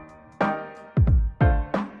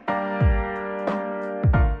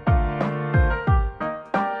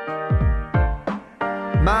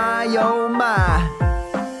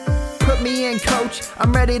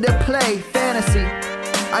I'm ready to play fantasy.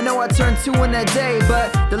 I know I turn 2 in a day,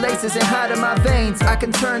 but the lace isn't hot in my veins. I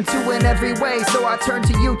can turn 2 in every way, so I turn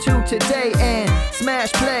to YouTube today and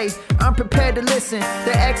smash play. I'm prepared to listen.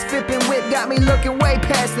 The X-Fippin' whip got me looking way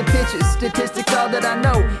past the pitches. Statistics all that I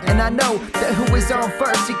know, and I know that who is on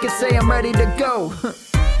first, he can say I'm ready to go.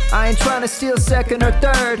 I ain't trying to steal second or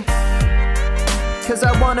third, cause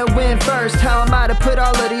I wanna win first. How am I to put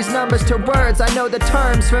all of these numbers to words? I know the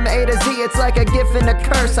terms from A to Z, it's like a gift and a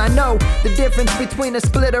curse. I know the difference between a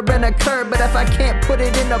splitter and a curve, but if I can't put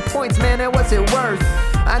it into points, man, then what's it worth?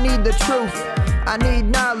 I need the truth, I need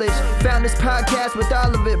knowledge. Found this podcast with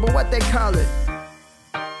all of it, but what they call it?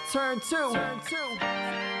 Turn 2.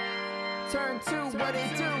 Turn 2, what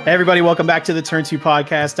it do? Hey everybody, welcome back to the Turn 2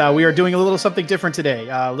 podcast. We are doing a little something different today,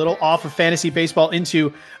 a little off of fantasy baseball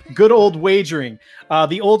into good old wagering,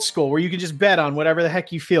 the old school where you can just bet on whatever the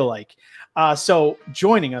heck you feel like. So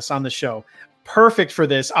joining us on the show, perfect for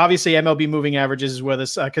this. Obviously, MLB moving averages is with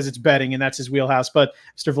us because it's betting and that's his wheelhouse. But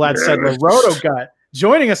Mr. Vlad Sedler, RotoGut,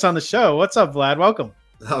 joining us on the show. What's up, Vlad? Welcome.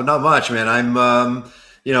 Oh, not much, man. I'm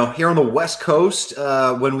here on the West Coast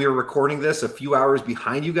when we were recording this, a few hours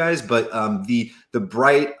behind you guys, but the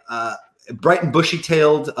bright and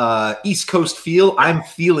bushy-tailed East Coast feel, I'm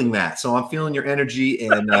feeling that. So I'm feeling your energy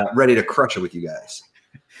and ready to crush it with you guys.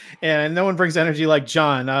 And no one brings energy like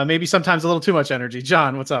John. Maybe sometimes a little too much energy.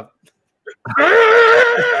 John, what's up?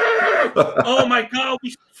 Oh my God,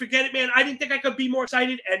 we forget it, man. I didn't think I could be more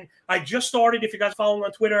excited. And I just started, if you guys following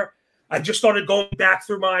on Twitter, I just started going back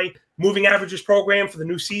through my moving averages program for the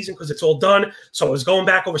new season because it's all done. So I was going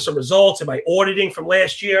back over some results and my auditing from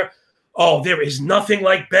last year. Oh, there is nothing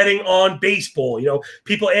like betting on baseball. You know,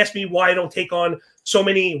 people ask me why I don't take on so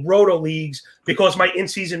many roto leagues because my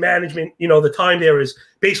in-season management, the time there is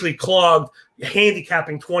basically clogged,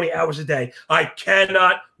 handicapping 20 hours a day. I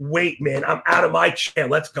cannot wait, man. I'm out of my chair.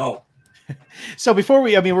 Let's go. So before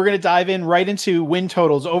we're going to dive in right into win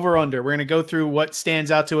totals, over under. We're going to go through what stands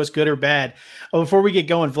out to us, good or bad. Before we get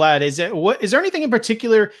going, Vlad, is there anything in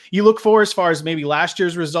particular you look for as far as maybe last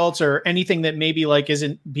year's results or anything that maybe like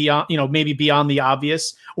isn't beyond, maybe beyond the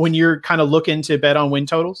obvious when you're kind of looking to bet on win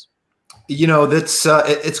totals? That's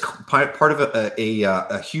it's part of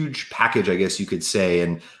a huge package, I guess you could say.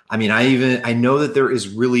 And I mean, I know that there is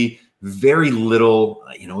really very little,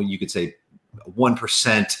 you could say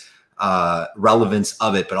 1%. Relevance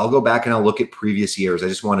of it, but I'll go back and I'll look at previous years. I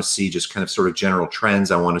just want to see just kind of sort of general trends.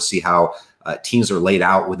 I want to see how teams are laid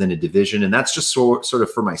out within a division, and that's just sort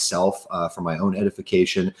of for myself, for my own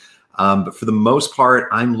edification. But for the most part,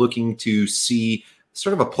 I'm looking to see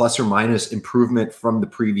sort of a plus or minus improvement from the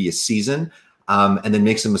previous season, and then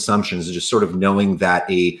make some assumptions, just sort of knowing that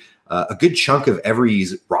a good chunk of every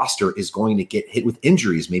roster is going to get hit with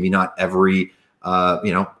injuries. Maybe not every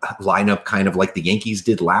lineup kind of like the Yankees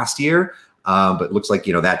did last year. But it looks like,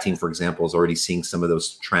 that team, for example, is already seeing some of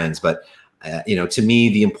those trends. But, to me,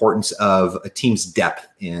 the importance of a team's depth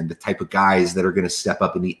and the type of guys that are going to step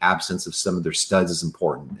up in the absence of some of their studs is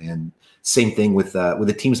important. And same thing with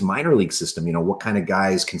a team's minor league system. What kind of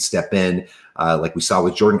guys can step in, like we saw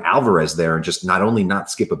with Jordan Alvarez there, and just not only not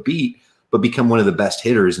skip a beat, but become one of the best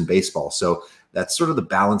hitters in baseball. So that's sort of the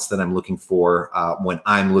balance that I'm looking for when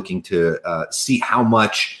I'm looking to see how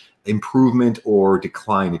much improvement or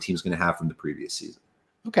decline the team's going to have from the previous season.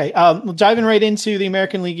 Okay, diving right into the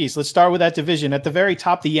American League East. Let's start with that division. At the very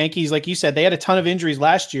top, the Yankees, like you said, they had a ton of injuries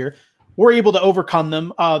last year. Were able to overcome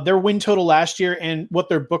them. Their win total last year and what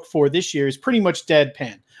they're booked for this year is pretty much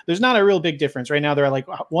deadpan. There's not a real big difference. Right now, they're at like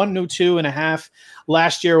 102.5.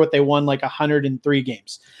 Last year, what they won like 103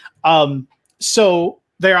 games. So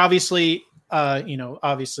they're obviously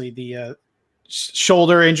the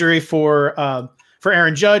shoulder injury for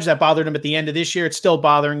Aaron Judge that bothered him at the end of this year. It's still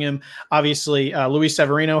bothering him. Obviously, Luis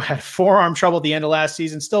Severino had forearm trouble at the end of last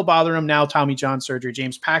season, still bothering him now. Tommy John surgery.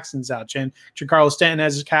 James Paxton's out. Giancarlo Stanton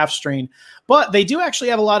has his calf strain. But they do actually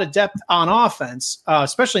have a lot of depth on offense,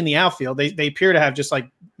 especially in the outfield. They appear to have just like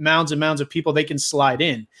mounds and mounds of people they can slide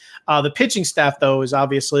in. The pitching staff, though, is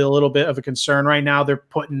obviously a little bit of a concern right now. They're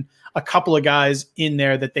putting a couple of guys in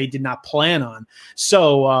there that they did not plan on.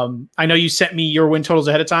 So I know you sent me your win totals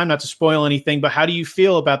ahead of time, not to spoil anything, but how do you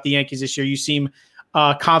feel about the Yankees this year? You seem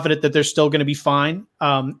confident that they're still going to be fine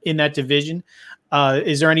in that division.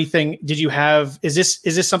 Is there anything, is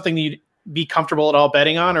this something that you'd be comfortable at all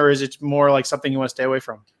betting on, or is it more like something you want to stay away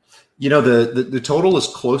from? The total is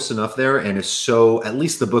close enough there, and is so, at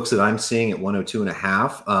least the books that I'm seeing at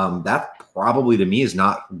 102.5, that probably to me is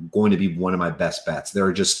not going to be one of my best bets. There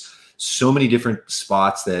are just so many different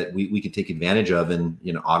spots that we could take advantage of. And,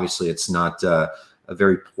 obviously it's not a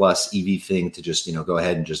very plus EV thing to just, go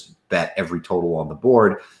ahead and just bet every total on the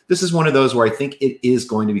board. This is one of those where I think it is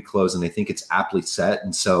going to be close, and I think it's aptly set.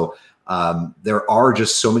 And so there are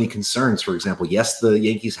just so many concerns. For example, yes, the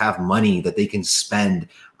Yankees have money that they can spend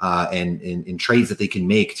and in trades that they can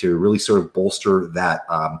make to really sort of bolster that,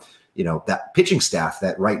 that pitching staff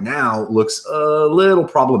that right now looks a little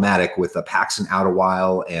problematic with Paxton out a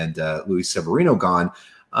while and Luis Severino gone.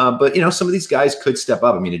 But, some of these guys could step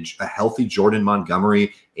up. I mean, a healthy Jordan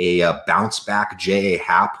Montgomery, a bounce back J.A.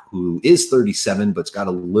 Happ, who is 37, but's got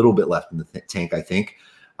a little bit left in the tank, I think.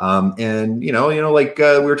 And, like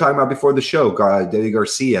we were talking about before the show, Deivi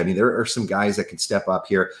Garcia. I mean, there are some guys that can step up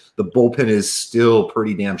here. The bullpen is still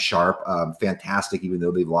pretty damn sharp, fantastic, even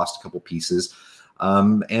though they've lost a couple pieces.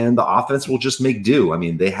 And the offense will just make do. I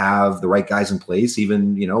mean, they have the right guys in place,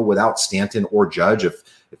 even, without Stanton or Judge. If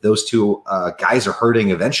those two guys are hurting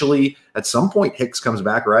eventually, at some point, Hicks comes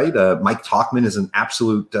back, right? Mike Tauchman is an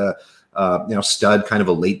absolute stud, kind of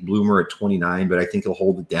a late bloomer at 29, but I think he'll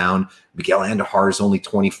hold it down. Miguel Andujar is only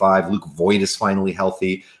 25. Luke Voit is finally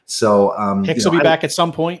healthy. So Hicks will be back at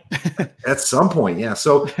some point. At some point, yeah.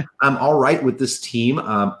 So I'm all right with this team.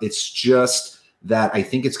 It's just that I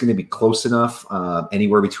think it's going to be close enough,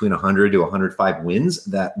 anywhere between 100 to 105 wins,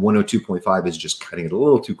 that 102.5 is just cutting it a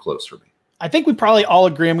little too close for me. I think we probably all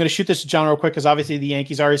agree. I'm going to shoot this to John real quick because obviously the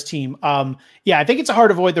Yankees are his team. I think it's a hard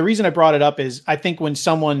avoid. The reason I brought it up is I think when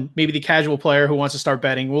someone, maybe the casual player who wants to start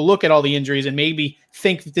betting, will look at all the injuries and maybe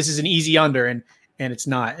think that this is an easy under, and it's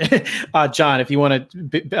not. John, if you want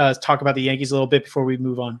to talk about the Yankees a little bit before we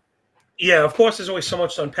move on. Yeah, of course, there's always so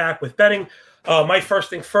much to unpack with betting. My first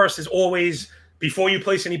thing first is always, before you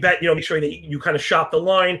place any bet, make sure that you kind of shop the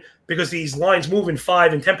line, because these lines move in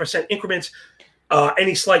 5 and 10% increments.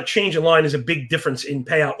 Any slight change in line is a big difference in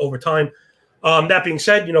payout over time. That being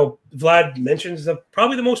said, Vlad mentions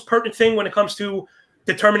probably the most pertinent thing when it comes to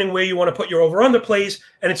determining where you want to put your over-under plays,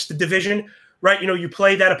 and it's the division, right? You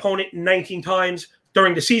play that opponent 19 times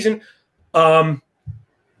during the season. Man,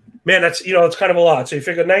 that's, it's kind of a lot. So you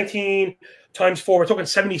figure 19 times 4, we're talking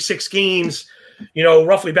 76 games,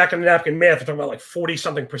 roughly back in the napkin math, we're talking about like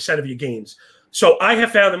 40-something% of your games. So I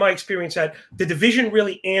have found in my experience that the division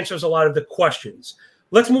really answers a lot of the questions.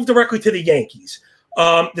 Let's move directly to the Yankees.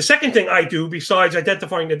 The second thing I do, besides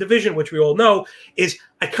identifying the division, which we all know, is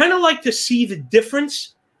I kind of like to see the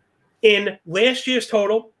difference in last year's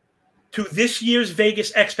total to this year's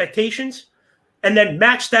Vegas expectations, and then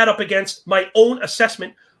match that up against my own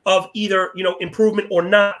assessment of either, improvement or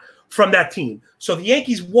not from that team. So the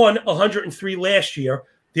Yankees won 103 last year.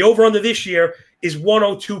 The over-under this year is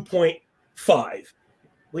 102.5.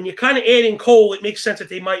 When you kind of add in Cole, it makes sense that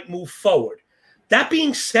they might move forward. That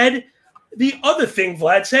being said, the other thing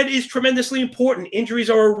Vlad said is tremendously important. Injuries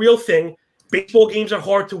are a real thing. Baseball games are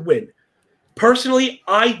hard to win. Personally,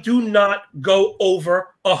 I do not go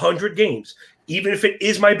over 100 games, even if it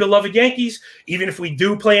is my beloved Yankees, even if we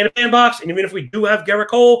do play in a bandbox, and even if we do have Gerrit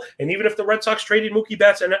Cole, and even if the Red Sox traded Mookie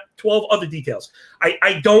Betts and 12 other details.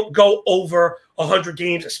 I don't go over 100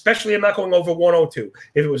 games, especially I'm not going over 102.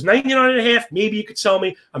 If it was 99.5, maybe you could sell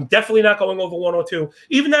me. I'm definitely not going over 102.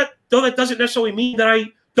 Even though that doesn't necessarily mean that I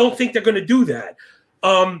don't think they're going to do that.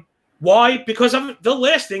 Why? Because of the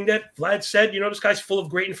last thing that Vlad said, this guy's full of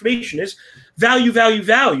great information, is value, value,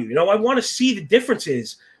 value. I want to see the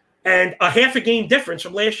differences. And a half a game difference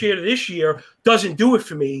from last year to this year doesn't do it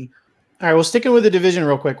for me. All right, well, sticking with the division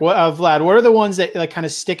real quick. Vlad, what are the ones that kind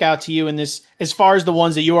of stick out to you in this, as far as the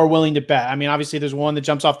ones that you are willing to bet? I mean, obviously there's one that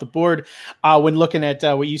jumps off the board when looking at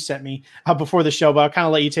what you sent me before the show, but I'll kind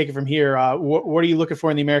of let you take it from here. What are you looking for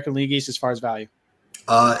in the American League East as far as value?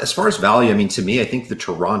 As far as value, I mean, to me, I think the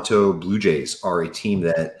Toronto Blue Jays are a team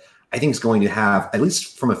that I think is going to have, at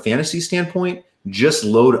least from a fantasy standpoint, just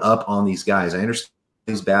load up on these guys. I understand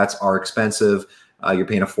these bats are expensive. You're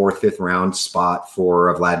paying a 4th, 5th round spot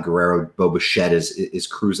for Vlad Guerrero. Bo Bichette is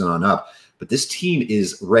cruising on up. But this team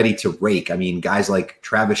is ready to rake. I mean, guys like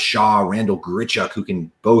Travis Shaw, Randall Grichuk, who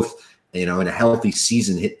can both, in a healthy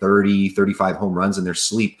season, hit 30, 35 home runs in their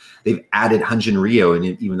sleep. They've added Hyun-Jin Ryu, and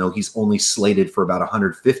even though he's only slated for about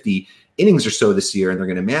 150 innings or so this year, and they're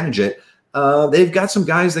going to manage it, they've got some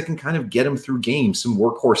guys that can kind of get them through games, some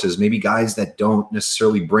workhorses, maybe guys that don't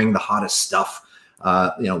necessarily bring the hottest stuff,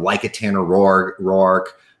 like a Tanner Roark,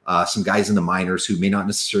 some guys in the minors who may not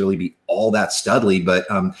necessarily be all that studly, but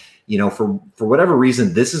for whatever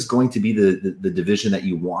reason, this is going to be the division that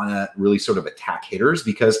you want to really sort of attack hitters,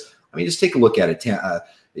 because I mean, just take a look at it.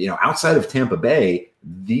 Outside of Tampa Bay,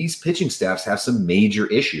 these pitching staffs have some major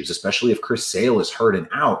issues, especially if Chris Sale is hurt and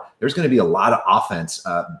out. There's going to be a lot of offense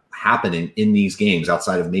happening in these games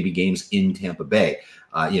outside of maybe games in Tampa Bay.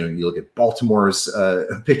 You look at Baltimore's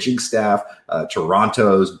pitching staff,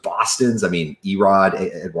 Toronto's, Boston's. I mean,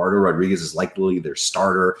 Eduardo Rodriguez is likely their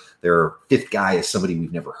starter. Their fifth guy is somebody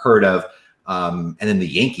we've never heard of. And then the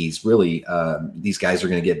Yankees, really, these guys are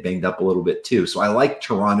going to get banged up a little bit too. So I like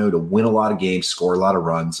Toronto to win a lot of games, score a lot of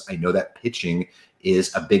runs. I know that pitching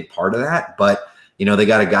is a big part of that, but they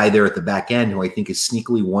got a guy there at the back end who I think is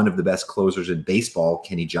sneakily one of the best closers in baseball,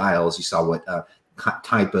 Kenny Giles. You saw what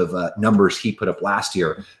type of numbers he put up last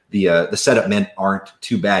year. The setup men aren't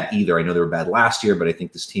too bad either. I know they were bad last year, but I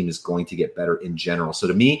think this team is going to get better in general. So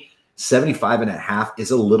to me, 75.5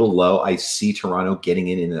 is a little low. I see Toronto getting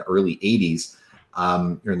in the early 80s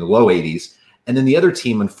or in the low 80s. And then the other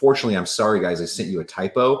team, unfortunately, I'm sorry, guys, I sent you a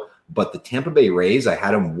typo, but the Tampa Bay Rays, I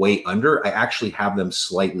had them way under. I actually have them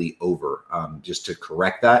slightly over, just to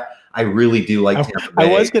correct that. I really do like Tampa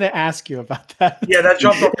Bay. I was going to ask you about that. Yeah, that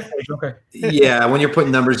jumped off the page. Okay. Yeah, when you're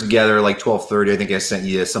putting numbers together, like 1230, I think I sent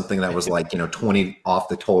you something that was like, 20 off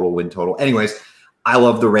the total, win total. Anyways, I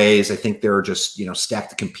love the Rays. I think they're just,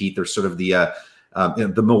 stacked to compete. They're sort of the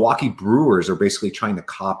Milwaukee Brewers are basically trying to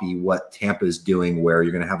copy what Tampa is doing, where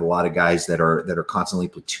you're going to have a lot of guys that are constantly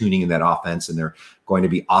platooning in that offense, and they're going to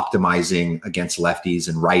be optimizing against lefties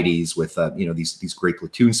and righties with these great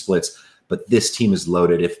platoon splits. But this team is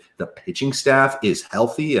loaded. If the pitching staff is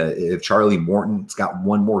healthy, if Charlie Morton's got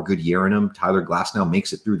one more good year in him, Tyler Glasnow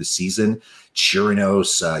makes it through the season,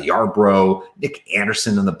 Chirinos, Yarbrough, Nick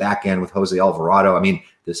Anderson on the back end with Jose Alvarado. I mean,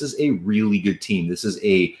 this is a really good team. This is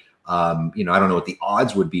a I don't know what the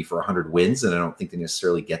odds would be for 100 wins, and I don't think they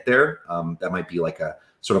necessarily get there. That might be like a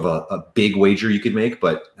sort of a big wager you could make,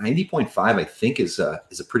 but 90.5 I think is a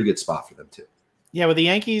pretty good spot for them too. Yeah, with the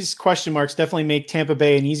Yankees question marks definitely make Tampa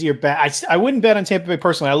Bay an easier bet. I wouldn't bet on Tampa Bay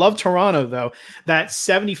personally. I love Toronto, though. That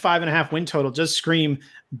 75.5 win total just scream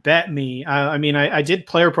bet me. I did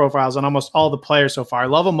player profiles on almost all the players so far. I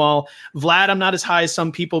love them all. Vlad, I'm not as high as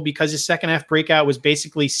some people because his second half breakout was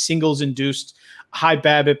basically singles induced high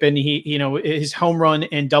BABIP, and his home run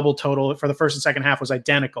and double total for the first and second half was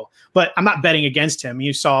identical. But I'm not betting against him.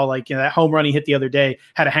 You saw that home run he hit the other day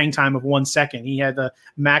had a hang time of 1 second. He had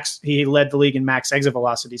he led the league in max exit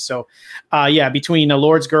velocity. So between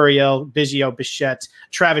Lourdes Gurriel, Biggio, Bichette,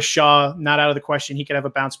 Travis Shaw, not out of the question. He could have a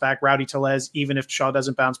bounce back. Rowdy Tellez, even if Shaw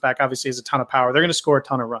doesn't bounce back, obviously has a ton of power. They're going to score a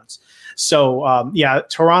ton of runs. So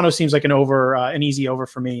Toronto seems like an easy over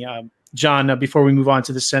for me. John, before we move on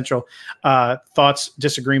to the Central, thoughts,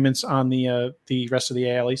 disagreements on the rest of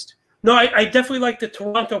the AL East? No, I definitely like the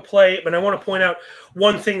Toronto play, but I want to point out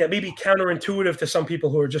one thing that may be counterintuitive to some people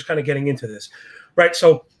who are just kind of getting into this, right?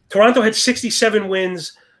 So Toronto had 67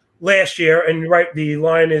 wins last year, and the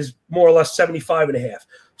line is more or less 75.5.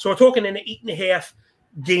 So we're talking an 8.5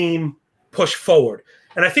 game push forward.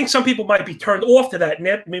 And I think some people might be turned off to that,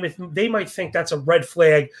 and maybe they might think that's a red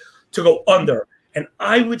flag to go under. And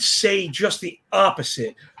I would say just the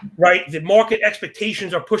opposite, right? The market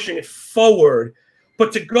expectations are pushing it forward,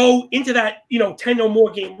 but to go into that, 10 or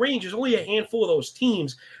more game range, there's only a handful of those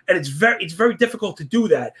teams, and it's very difficult to do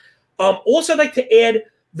that. Also, I'd like to add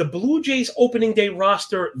the Blue Jays opening day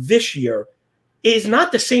roster this year is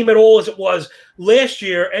not the same at all as it was last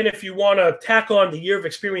year. And if you want to tack on the year of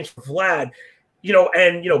experience for Vlad,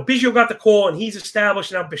 Biggio got the call and he's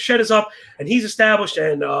established. Now Bichette is up and he's established,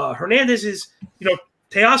 and Hernandez is,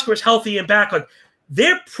 Teoscar is healthy and back. Like,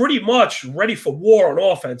 they're pretty much ready for war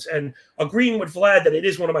on offense, and agreeing with Vlad that it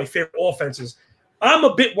is one of my favorite offenses. I'm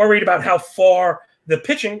a bit worried about how far the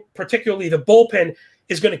pitching, particularly the bullpen,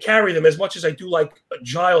 is going to carry them, as much as I do like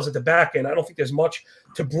Giles at the back end. I don't think there's much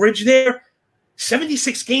to bridge there.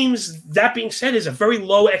 76 games, that being said, is a very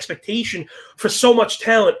low expectation for so much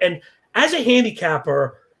talent. And as a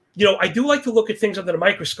handicapper, I do like to look at things under the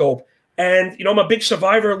microscope. And, I'm a big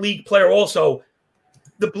Survivor League player also.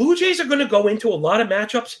 The Blue Jays are going to go into a lot of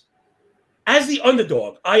matchups as the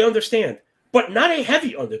underdog. I understand, but not a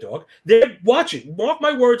heavy underdog. They're watching. Mark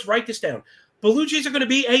my words, write this down. Blue Jays are going to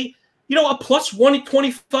be a plus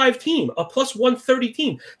 125 team, a plus 130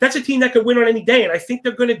 team. That's a team that could win on any day. And I think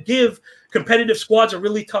they're going to give competitive squads a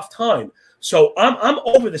really tough time. So I'm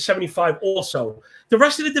over the 75 also. The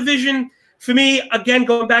rest of the division, for me, again,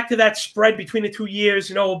 going back to that spread between the 2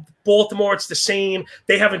 years, Baltimore, it's the same.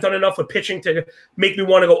 They haven't done enough with pitching to make me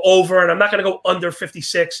want to go over, and I'm not going to go under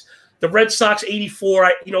 56. The Red Sox,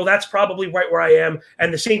 84, that's probably right where I am.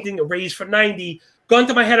 And the same thing, the Rays for 90. Gun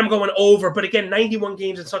to my head, I'm going over. But again, 91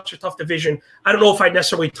 games in such a tough division. I don't know if I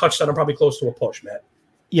necessarily touched that. I'm probably close to a push, Matt.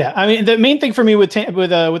 Yeah, I mean, the main thing for me with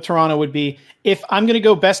Toronto would be if I'm going to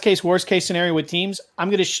go best case, worst case scenario with teams, I'm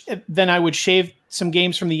going to then I would shave some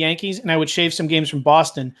games from the Yankees and I would shave some games from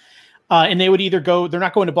Boston, and they would either go. They're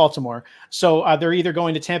not going to Baltimore, so they're either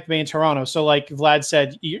going to Tampa Bay and Toronto. So, like Vlad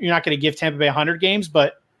said, you're not going to give Tampa Bay 100 games,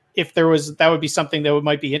 but if there was, that would be something that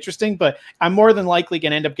might be interesting. But I'm more than likely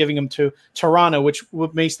going to end up giving them to Toronto, which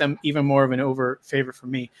makes them even more of an over favorite for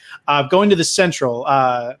me. Going to the Central.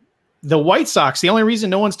 The White Sox, the only reason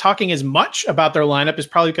no one's talking as much about their lineup is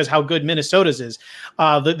probably because how good Minnesota's is.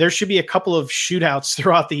 There should be a couple of shootouts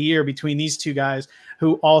throughout the year between these two guys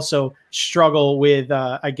who also struggle with,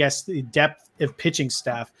 I guess, the depth of pitching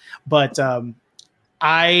staff. But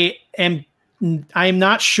I am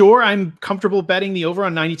not sure I'm comfortable betting the over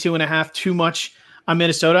on 92.5 too much on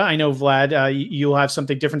Minnesota. I know, Vlad, you'll have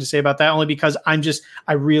something different to say about that, only because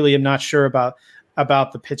I really am not sure about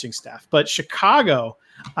the pitching staff. But Chicago,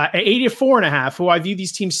 at 84.5, who I view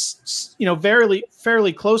these teams,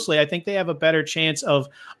 fairly closely. I think they have a better chance of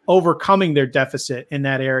overcoming their deficit in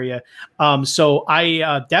that area. So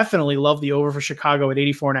I definitely love the over for Chicago at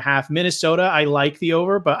 84.5. Minnesota, I like the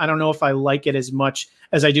over, but I don't know if I like it as much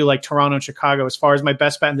as I do like Toronto and Chicago. As far as my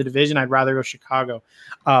best bet in the division, I'd rather go Chicago.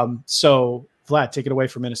 So Vlad, take it away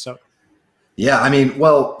from Minnesota. Yeah, I mean,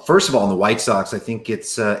 well, first of all, in the White Sox, I think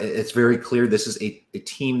it's very clear this is a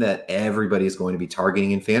team that everybody is going to be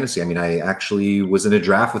targeting in fantasy. I mean, I actually was in a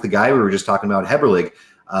draft with the guy we were just talking about, Heberlig,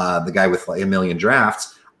 the guy with like 1 million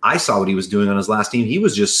drafts. I saw what he was doing on his last team. He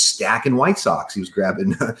was just stacking White Sox. He was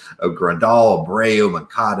grabbing a Grandal, Abreu,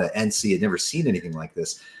 Moncada, NC. I'd never seen anything like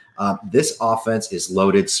this. This offense is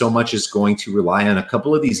loaded. So much is going to rely on a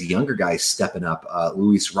couple of these younger guys stepping up.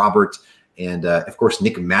 Luis Robert, and of course,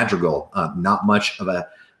 Nick Madrigal, not much of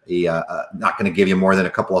not going to give you more than a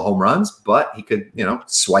couple of home runs, but he could,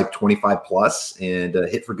 swipe 25 plus and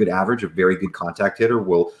hit for good average, a very good contact hitter.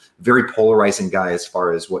 Very polarizing guy as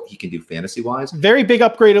far as what he can do fantasy wise. Very big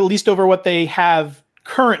upgrade, at least over what they have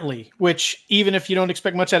currently, which even if you don't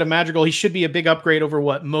expect much out of Madrigal, he should be a big upgrade over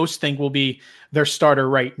what most think will be their starter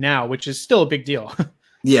right now, which is still a big deal.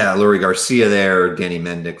 Yeah, Lurie Garcia there, Danny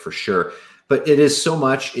Mendick for sure. But it is so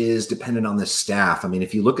much is dependent on the staff. I mean,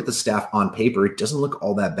 if you look at the staff on paper, it doesn't look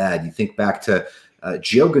all that bad. You think back to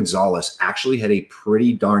Gio Gonzalez actually had a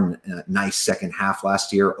pretty darn nice second half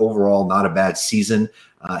last year. Overall, not a bad season.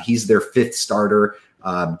 He's their fifth starter.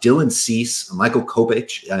 Dylan Cease, Michael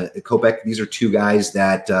Kopech. These are two guys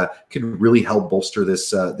that could really help bolster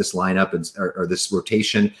this lineup or this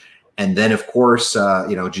rotation. And then, of course,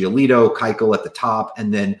 Giolito, Keuchel at the top,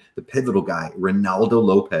 and then the pivotal guy, Ronaldo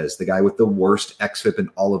Lopez, the guy with the worst xFIP in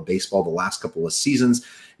all of baseball the last couple of seasons.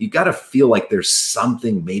 You got to feel like there's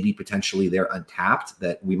something maybe potentially there untapped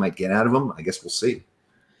that we might get out of him. I guess we'll see.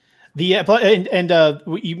 We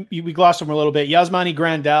glossed him a little bit. Yasmani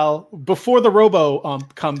Grandal, before the Robo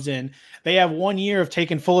comes in, they have 1 year of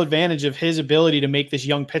taking full advantage of his ability to make this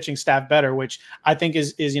young pitching staff better, which I think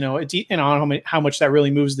is I don't know how much that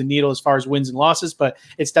really moves the needle as far as wins and losses, but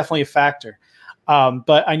it's definitely a factor.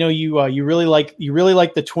 But I know you really like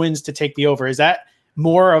the Twins to take the over. Is that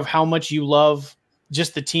more of how much you love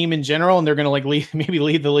just the team in general, and they're going to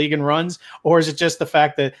lead the league in runs, or is it just the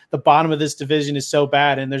fact that the bottom of this division is so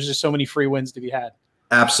bad and there's just so many free wins to be had?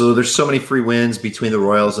 Absolutely. There's so many free wins between the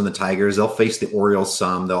Royals and the Tigers. They'll face the Orioles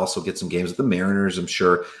some. They'll also get some games with the Mariners, I'm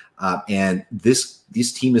sure. And this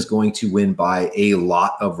team is going to win by a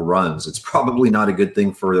lot of runs. It's probably not a good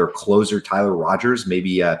thing for their closer, Tyler Rogers.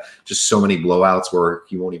 Maybe just so many blowouts where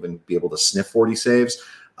he won't even be able to sniff 40 saves.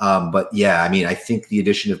 But yeah, I mean, I think the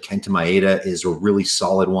addition of Kenta Maeda is a really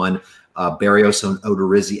solid one. Barrios and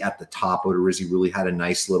Odorizzi at the top. Odorizzi really had a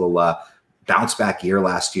nice little bounce back year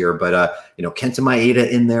last year, but Kenta Maeda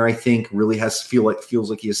in there, I think really feels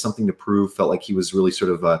like he has something to prove. Felt like he was really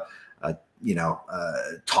sort of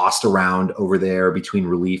tossed around over there between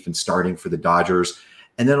relief and starting for the Dodgers.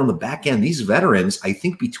 And then on the back end, these veterans, I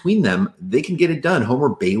think between them, they can get it done. Homer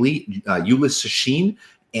Bailey, Ulyss Sashin,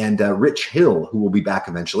 and Rich Hill, who will be back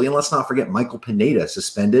eventually. And let's not forget Michael Pineda,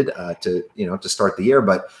 suspended to start the year,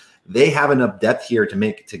 but they have enough depth here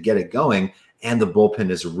to get it going. And the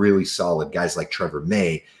bullpen is really solid. Guys like Trevor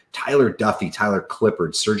May, Tyler Duffy, Tyler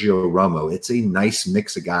Clippard, Sergio Romo. It's a nice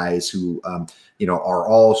mix of guys who, are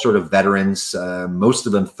all sort of veterans, most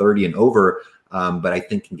of them 30 and over, but I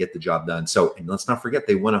think can get the job done. So, and let's not forget,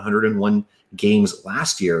 they won 101 games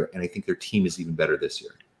last year, and I think their team is even better this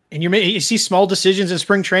year. And you see small decisions in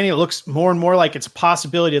spring training. It looks more and more like it's a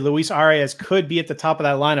possibility Luis Arias could be at the top of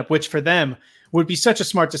that lineup, which for them would be such a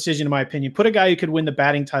smart decision, in my opinion. Put a guy who could win the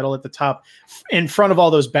batting title at the top in front of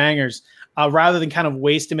all those bangers rather than kind of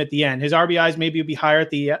waste him at the end. His RBIs maybe would be higher at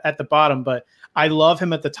the bottom, but I love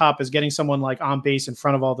him at the top as getting someone like on base in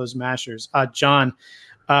front of all those mashers. John,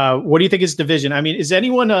 what do you think is division? I mean, is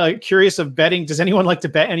anyone curious of betting? Does anyone like to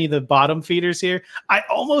bet any of the bottom feeders here? I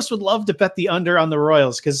almost would love to bet the under on the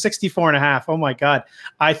Royals because 64.5. Oh my God.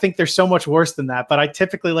 I think they're so much worse than that, but I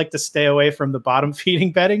typically like to stay away from the bottom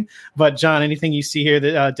feeding betting. But John, anything you see here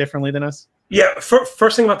that differently than us? Yeah.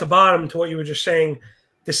 First thing about the bottom, to what you were just saying,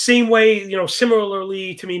 the same way,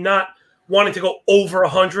 similarly to me, not wanting to go over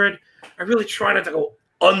 100, I really try not to go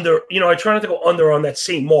under. I try not to go under on that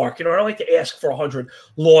same mark. I don't like to ask for 100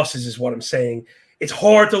 losses, is what I'm saying. It's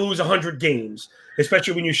hard to lose 100 games,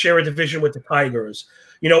 especially when you share a division with the Tigers.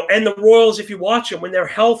 And the Royals, if you watch them when they're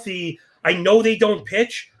healthy, I know they don't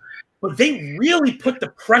pitch, but they really put the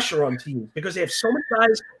pressure on teams because they have so many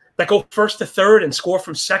guys that go first to third and score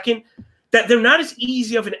from second that they're not as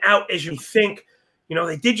easy of an out as you think.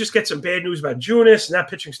 They did just get some bad news about Junis, and that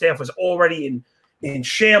pitching staff was already in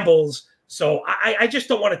shambles. So I just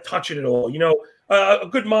don't want to touch it at all. A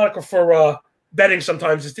good moniker for betting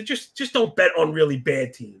sometimes is to just don't bet on really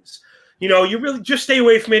bad teams. You really just stay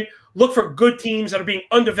away from it. Look for good teams that are being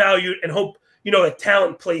undervalued and hope, that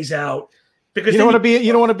talent plays out. Because you don't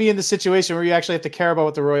want to be in the situation where you actually have to care about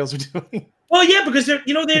what the Royals are doing. Well, yeah, because they're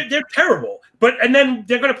terrible. And then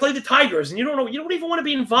they're going to play the Tigers, and you don't even want to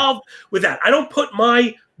be involved with that. I don't put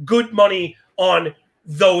my good money on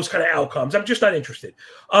those kind of outcomes. I'm just not interested.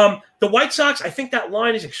 The White Sox, I think that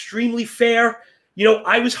line is extremely fair.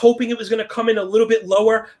 I was hoping it was going to come in a little bit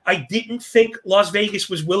lower. I didn't think Las Vegas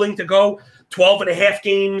was willing to go 12.5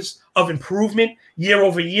 games of improvement year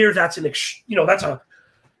over year. It's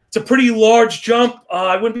a pretty large jump.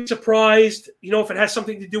 I wouldn't be surprised, if it has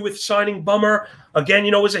something to do with signing Bummer.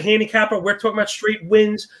 Again, as a handicapper, we're talking about straight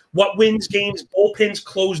wins. What wins games? Bullpens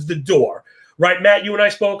close the door. Right, Matt, you and I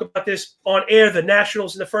spoke about this on air. The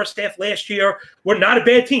Nationals in the first half last year were not a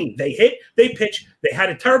bad team. They hit, they pitched, they had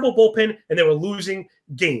a terrible bullpen, and they were losing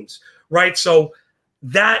games, right? So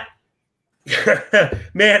that –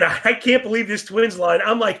 man, I can't believe this Twins line.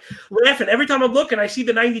 I'm like laughing. Every time I'm looking, I see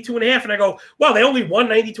the 92.5, and I go, wow, they only won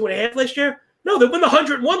 92.5 last year? No, they won the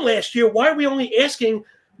 101 last year. Why are we only asking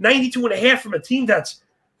 92.5 from a team that's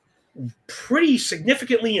pretty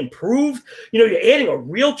significantly improved? You're adding a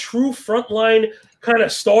real true frontline kind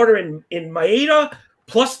of starter in Maeda,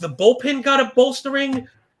 plus the bullpen got a bolstering.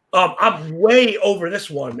 I'm way over this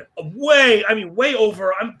one. Way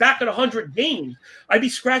over. I'm back at 100 games. I'd be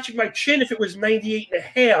scratching my chin if it was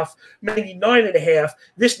 98.5, 99.5.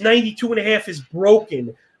 This 92.5 is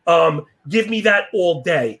broken. Give me that all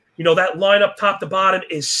day. That lineup top to bottom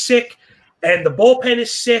is sick, and the bullpen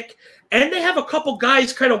is sick. And they have a couple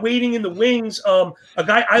guys kind of waiting in the wings. A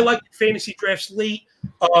guy I like fantasy drafts late,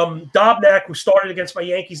 Dobnak, who started against my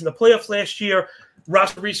Yankees in the playoffs last year.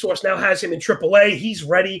 Roster Resource now has him in AAA. He's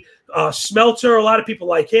ready. Smeltzer, a lot of people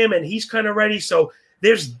like him, and he's kind of ready. So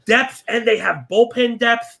there's depth, and they have bullpen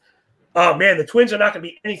depth. Oh, man, the Twins are not going to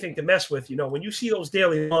be anything to mess with. When you see those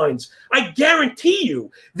daily lines, I guarantee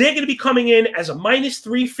you they're going to be coming in as a minus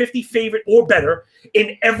 350 favorite or better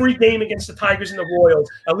in every game against the Tigers and the Royals,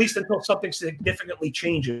 at least until something significantly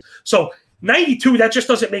changes. So 92, that just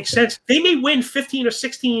doesn't make sense. They may win 15 or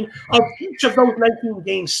 16 of each of those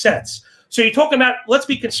 19-game sets. So you're talking about, let's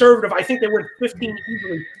be conservative. I think they win 15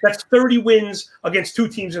 easily. That's 30 wins against two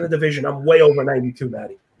teams in the division. I'm way over 92,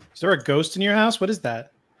 Matty. Is there a ghost in your house? What is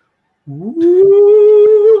that? Ooh.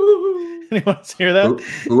 Anyone hear that?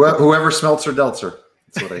 Whoever Smeltzer Deltzer.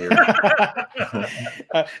 That's what I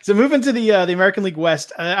hear. So moving to the American League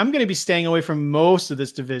West, I'm going to be staying away from most of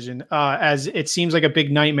this division as it seems like a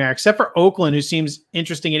big nightmare, except for Oakland, who seems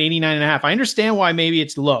interesting at 89.5. I understand why maybe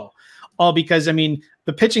it's low, all because,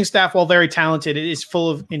 the pitching staff, while very talented, it is full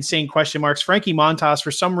of insane question marks. Frankie Montas, for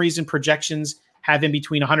some reason, projections have him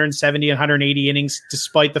between 170 and 180 innings,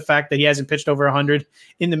 despite the fact that he hasn't pitched over 100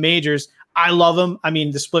 in the majors. I love him.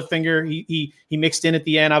 The split finger, he mixed in at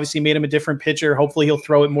the end, obviously made him a different pitcher. Hopefully he'll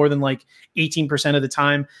throw it more than like 18% of the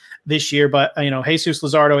time this year. But, Jesus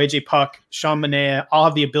Luzardo, AJ Puck, Sean Manaea all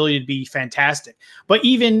have the ability to be fantastic. But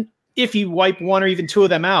even if you wipe one or even two of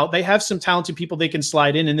them out, they have some talented people they can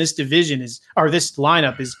slide in. And this division this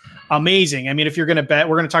lineup is amazing. If you're going to bet,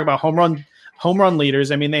 we're going to talk about home run leaders.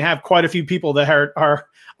 They have quite a few people that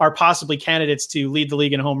are possibly candidates to lead the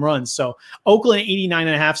league in home runs. So Oakland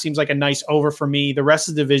 89.5 seems like a nice over for me. The rest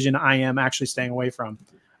of the division I am actually staying away from.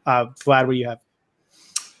 Vlad, what do you have?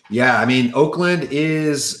 Yeah, Oakland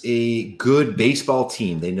is a good baseball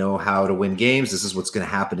team. They know how to win games. This is what's going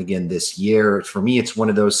to happen again this year. For me, it's one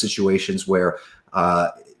of those situations where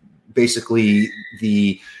basically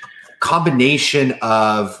the combination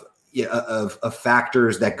of of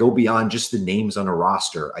factors that go beyond just the names on a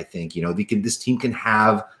roster. I think, this team can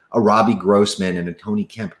have a Robbie Grossman and a Tony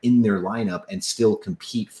Kemp in their lineup and still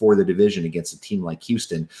compete for the division against a team like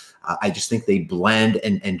Houston. I just think they blend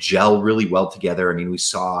and gel really well together. I mean, we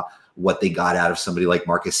saw what they got out of somebody like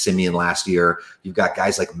Marcus Semien last year. You've got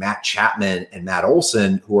guys like Matt Chapman and Matt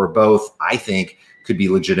Olson, who are both, I think, could be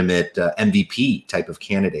legitimate MVP type of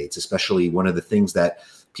candidates, especially one of the things that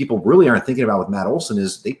people really aren't thinking about with Matt Olson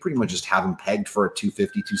is they pretty much just have him pegged for a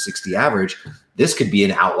 250, 260 average. This could be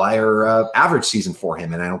an outlier average season for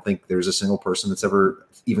him. And I don't think there's a single person that's ever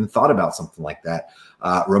even thought about something like that.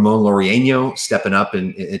 Ramon Laureano stepping up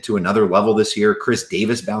into another level this year. Chris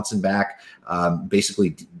Davis bouncing back,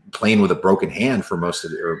 basically playing with a broken hand for most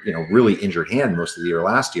of the, or, really injured hand most of the year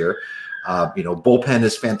last year. Bullpen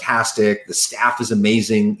is fantastic. The staff is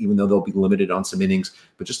amazing, even though they'll be limited on some innings,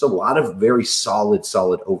 but just a lot of very solid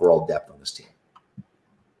overall depth on this team.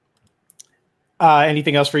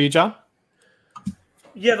 Anything else for you, John?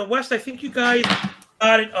 Yeah, the West, I think you guys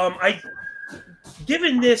got it.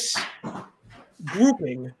 Given this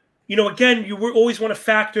grouping, again, you always want to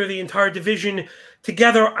factor the entire division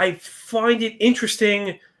together. I find it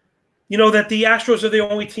interesting that the Astros are the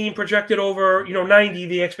only team projected over, 90.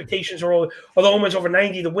 The expectations are the home runs over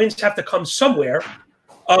 90. The wins have to come somewhere.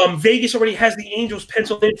 Vegas already has the Angels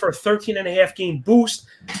penciled in for a 13.5 game boost,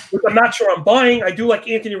 which I'm not sure I'm buying. I do like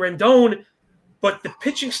Anthony Rendon, but the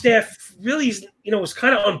pitching staff really is, is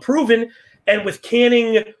kind of unproven. And with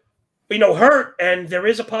Canning, hurt, and there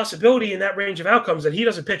is a possibility in that range of outcomes that he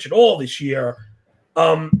doesn't pitch at all this year.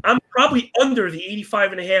 I'm probably under the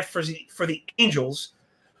 85.5 for the Angels,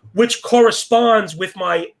 which corresponds with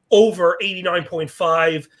my over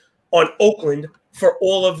 89.5 on Oakland for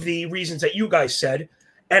all of the reasons that you guys said.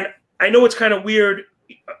 And I know it's kind of weird,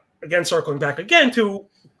 again, circling back again to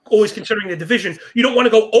always considering the division. You don't want to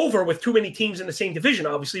go over with too many teams in the same division,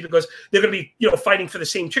 obviously, because they're going to be, fighting for the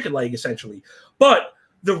same chicken leg, essentially. But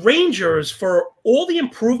the Rangers, for all the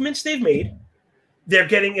improvements they've made, they're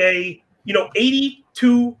getting a,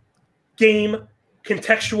 82-game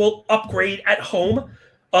contextual upgrade at home.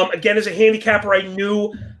 Again, as a handicapper, I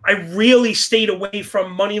knew I really stayed away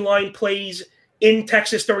from money line plays in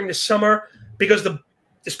Texas during the summer because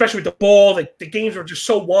especially with the ball, the games were just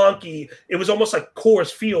so wonky. It was almost like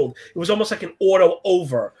Coors Field. It was almost like an auto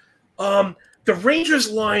over. The Rangers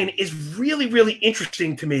line is really, really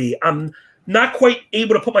interesting to me. I'm not quite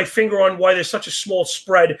able to put my finger on why there's such a small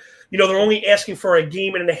spread. They're only asking for a 1.5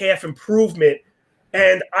 game improvement.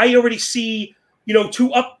 And I already see, 3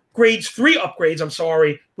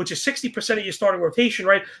 upgrades, which is 60% of your starting rotation,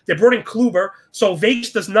 right? They brought in Kluber. So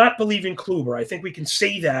Vegas does not believe in Kluber. I think we can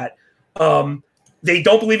say that. They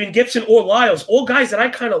don't believe in Gibson or Lyles, all guys that I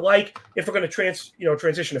kind of like if we're going to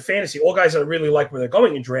transition to fantasy, all guys that I really like where they're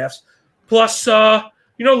going in drafts. Plus,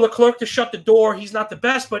 Leclerc to shut the door. He's not the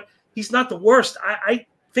best, but he's not the worst. I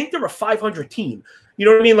think they're a 500 team. You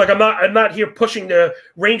know what I mean? Like I'm not here pushing the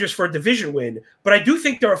Rangers for a division win, but I do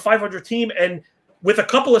think they're a 500 team. And with a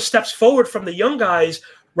couple of steps forward from the young guys,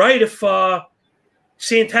 right? If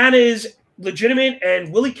Santana is legitimate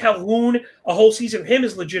and Willie Calhoun, a whole season of him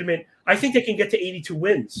is legitimate, I think they can get to 82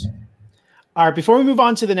 wins. All right, before we move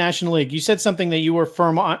on to the National League, you said something that you were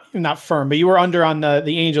not firm, but you were under on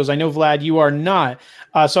the Angels. I know, Vlad, you are not.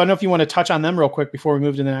 So I don't know if you want to touch on them real quick before we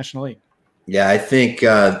move to the National League. Yeah, I think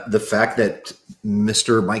the fact that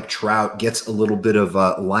Mr. Mike Trout gets a little bit of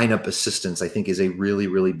lineup assistance, I think, is a really,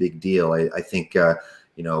 really big deal. I think,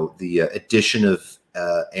 the addition of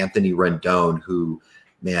Anthony Rendon, who,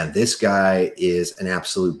 man, this guy is an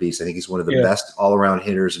absolute beast. I think he's one of the best all-around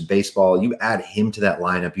hitters in baseball. You add him to that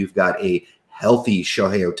lineup, you've got a healthy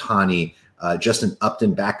Shohei Ohtani, Justin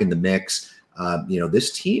Upton back in the mix.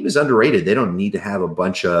 This team is underrated. They don't need to have a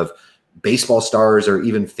bunch of baseball stars or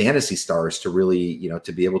even fantasy stars to really,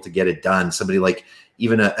 to be able to get it done. Somebody like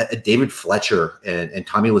even a David Fletcher and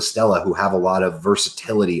Tommy La Stella, who have a lot of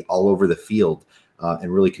versatility all over the field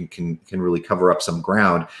and really can really cover up some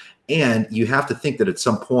ground. And you have to think that at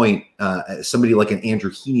some point, somebody like an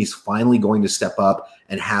Andrew Heaney is finally going to step up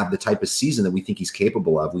and have the type of season that we think he's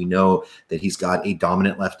capable of. We know that he's got a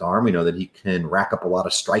dominant left arm. We know that he can rack up a lot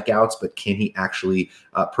of strikeouts, but can he actually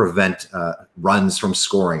prevent runs from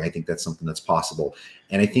scoring? I think that's something that's possible.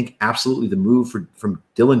 And I think absolutely the move from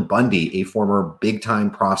Dylan Bundy, a former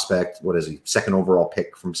big-time prospect, second overall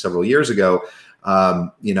pick from several years ago,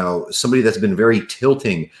 somebody that's been very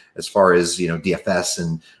tilting as far as, DFS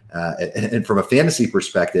and from a fantasy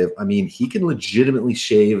perspective. I mean, he can legitimately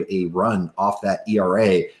shave a run off that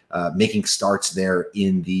ERA, making starts there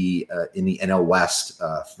in the NL West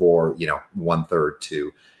for 1/3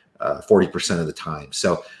 to 40% of the time.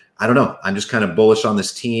 So I don't know. I'm just kind of bullish on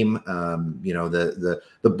this team. The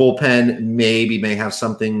bullpen may have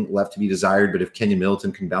something left to be desired, but if Kenyon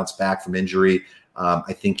Middleton can bounce back from injury,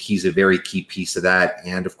 I think he's a very key piece of that.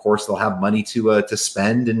 And of course, they'll have money to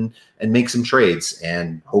spend and make some trades.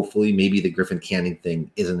 And hopefully, maybe the Griffin Canning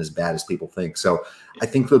thing isn't as bad as people think. So I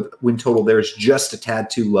think the win total there is just a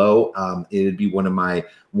tad too low. It'd be one of my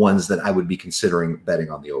ones that I would be considering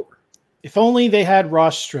betting on the over. If only they had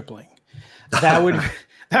Ross Stripling, that would.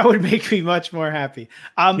 That would make me much more happy.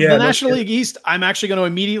 The National League East, I'm actually going to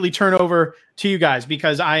immediately turn over to you guys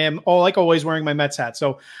because I am, like always, wearing my Mets hat.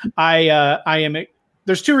 So I am.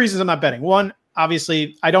 There's two reasons I'm not betting. One,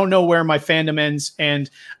 obviously, I don't know where my fandom ends and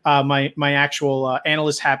my actual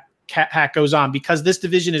analyst hat goes on because this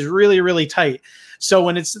division is really, really tight. So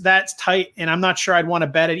when it's that tight, and I'm not sure I'd want to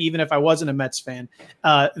bet it even if I wasn't a Mets fan,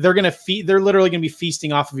 they're literally going to be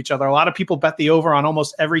feasting off of each other. A lot of people bet the over on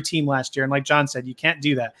almost every team last year. And like John said, you can't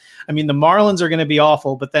do that. I mean, the Marlins are going to be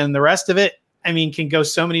awful, but then the rest of it, I mean, can go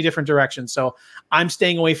so many different directions. So I'm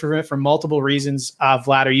staying away from it for multiple reasons.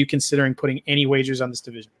 Vlad, are you considering putting any wagers on this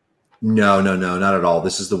division? No, not at all.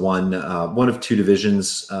 This is the one of two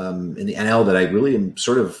divisions in the NL that I really am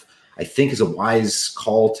I think is a wise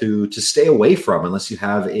call to stay away from unless you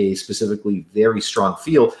have a specifically very strong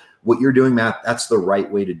feel. What you're doing, Matt, that's the right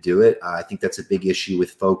way to do it. I think that's a big issue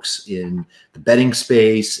with folks in the betting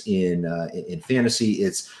space, in fantasy.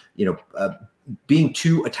 It's, being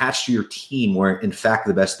too attached to your team where, in fact,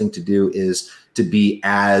 the best thing to do is to be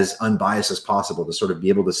as unbiased as possible, to sort of be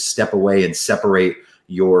able to step away and separate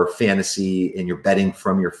your fantasy and your betting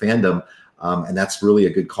from your fandom. And that's really a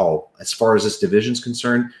good call. As far as this division is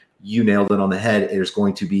concerned, you nailed it on the head. There's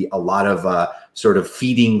going to be a lot of sort of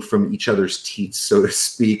feeding from each other's teats, so to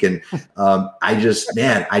speak. And I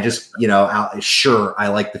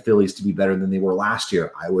like the Phillies to be better than they were last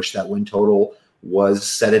year. I wish that win total was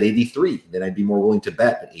set at 83. Then I'd be more willing to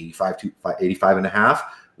bet, but 85 and a half,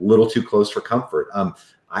 a little too close for comfort.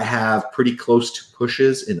 I have pretty close to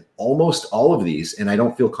pushes in almost all of these, and I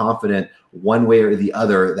don't feel confident one way or the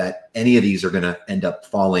other that any of these are going to end up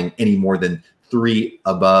falling any more than 3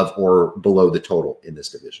 above or below the total in this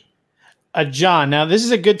division. John, now this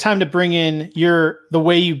is a good time to bring in the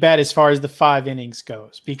way you bet as far as the 5 innings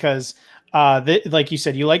goes, because like you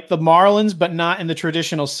said, you like the Marlins, but not in the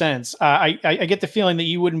traditional sense. I get the feeling that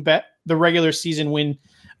you wouldn't bet the regular season win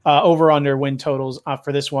over-under win totals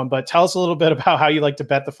for this one, but tell us a little bit about how you like to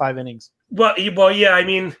bet the 5 innings. Well, yeah, I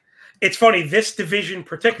mean, it's funny, this division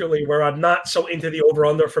particularly where I'm not so into the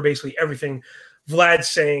over-under for basically everything Vlad's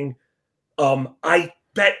saying, I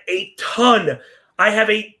bet a ton. I have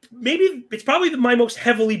it's probably my most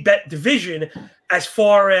heavily bet division as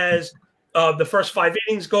far as the first 5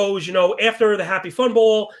 innings goes. After the Happy Fun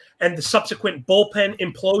Bowl and the subsequent bullpen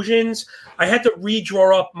implosions, I had to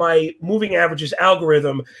redraw up my moving averages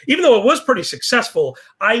algorithm. Even though it was pretty successful,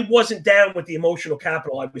 I wasn't down with the emotional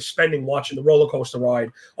capital I was spending watching the roller coaster ride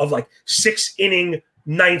of like 6-run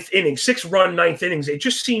 9th innings. It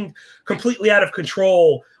just seemed completely out of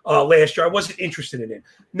control last year. I wasn't interested in it.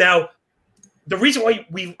 Now, the reason why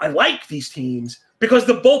I like these teams, because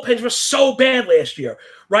the bullpens were so bad last year,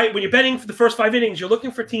 right? When you're betting for the first 5 innings, you're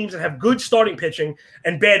looking for teams that have good starting pitching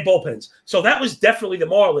and bad bullpens. So that was definitely the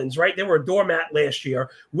Marlins, right? They were a doormat last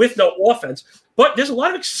year with no offense. But there's a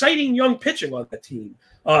lot of exciting young pitching on that team.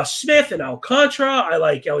 Smith and Alcantara. I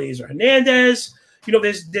like Eliezer Hernandez.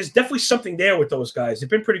 There's definitely something there with those guys. They've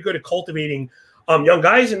been pretty good at cultivating young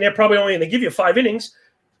guys, and they're probably only going to give you 5 innings.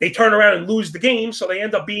 They turn around and lose the game, so they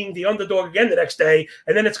end up being the underdog again the next day,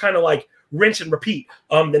 and then it's kind of like rinse and repeat.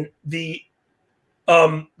 The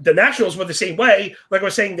Nationals were the same way. Like I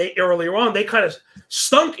was saying earlier on, they kind of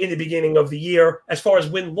stunk in the beginning of the year as far as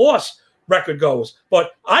win-loss record goes.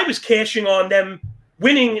 But I was cashing on them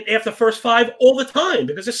winning after the first 5 all the time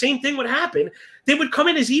because the same thing would happen. They would come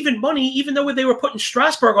in as even money, even though they were putting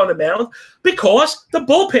Strasburg on the mound, because the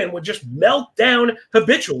bullpen would just melt down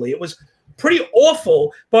habitually. It was pretty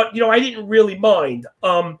awful, but I didn't really mind.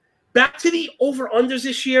 Back to the over-unders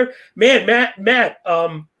this year, man, Matt. I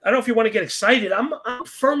don't know if you want to get excited. I'm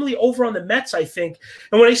firmly over on the Mets, I think.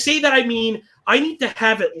 And when I say that, I mean I need to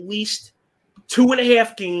have at least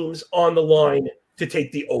 2.5 games on the line to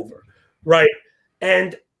take the over, right?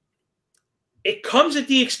 And it comes at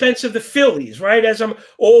the expense of the Phillies, right? As I'm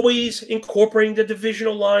always incorporating the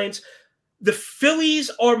divisional lines, the Phillies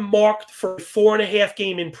are marked for a 4.5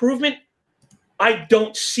 game improvement. I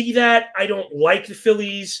don't see that. I don't like the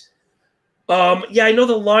Phillies. I know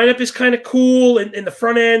the lineup is kind of cool in the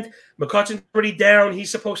front end. McCutchen's already down. He's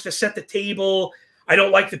supposed to set the table. I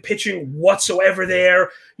don't like the pitching whatsoever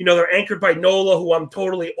there. You know, they're anchored by Nola, who I'm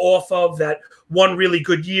totally off of. That one really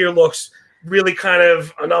good year looks really kind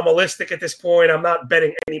of anomalistic at this point. I'm not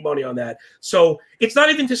betting any money on that. So it's not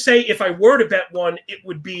even to say if I were to bet one, it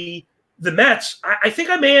would be the Mets. I think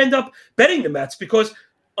I may end up betting the Mets because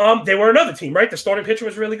they were another team, right? The starting pitcher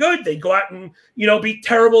was really good. They go out and, you know, be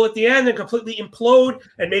terrible at the end and completely implode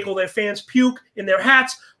and make all their fans puke in their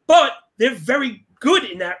hats. But they're very good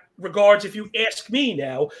in that regards, if you ask me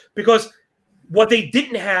now, because what they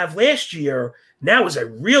didn't have last year now is a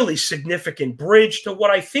really significant bridge to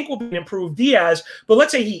what I think will be an improved Diaz. But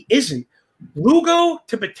let's say he isn't. Lugo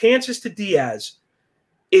to Betances to Diaz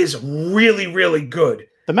is really, really good.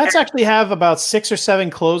 The Mets actually have about 6 or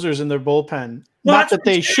 7 closers in their bullpen. Well, not that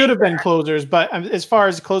they should have been closers, but as far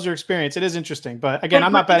as closer experience, it is interesting. But again,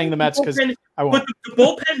 I'm not betting the Mets because I won't. But the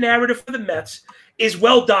bullpen narrative for the Mets is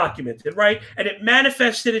well documented, right? And it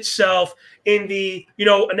manifested itself in the, you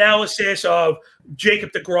know, analysis of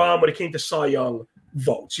Jacob deGrom when it came to Cy Young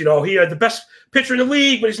votes. You know, he had the best pitcher in the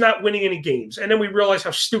league, but he's not winning any games. And then we realize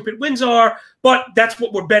how stupid wins are, but that's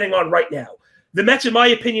what we're betting on right now. The Mets, in my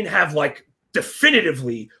opinion, have like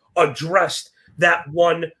definitively addressed that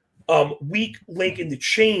one weak link in the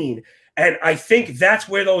chain. And I think that's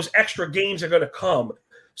where those extra games are going to come.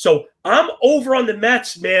 So I'm over on the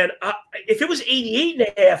Mets, man. If it was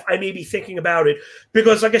 88.5, I may be thinking about it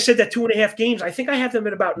because, like I said, that 2.5 games, I think I have them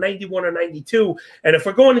at about 91 or 92. And if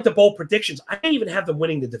we're going into bold predictions, I may even have them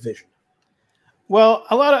winning the division. Well,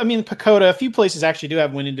 PECOTA, a few places actually do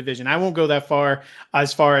have winning division. I won't go that far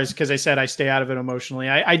as because I said I stay out of it emotionally.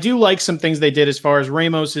 I do like some things they did as far as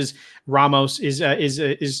Ramos is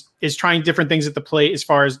trying different things at the plate as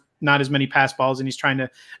far as not as many pass balls, and he's trying to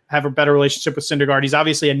have a better relationship with Syndergaard. He's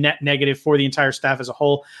obviously a net negative for the entire staff as a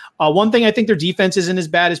whole. One thing I think their defense isn't as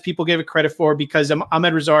bad as people gave it credit for because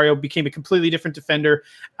Ahmed Rosario became a completely different defender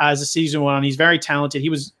as the season went on. He's very talented. He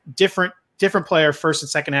was different player first and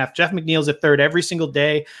second half. Jeff McNeil's at third every single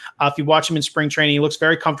day. If you watch him in spring training, he looks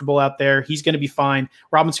very comfortable out there. He's going to be fine.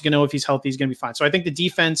 Robinson Cano, if he's healthy, he's going to be fine. So I think the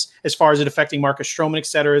defense, as far as it affecting Marcus Stroman, et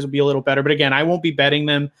cetera, will be a little better. But again, I won't be betting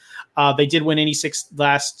them. They did win 86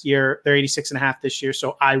 last year. They're 86.5 this year.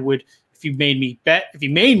 So I would, if you made me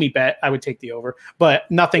bet, I would take the over. But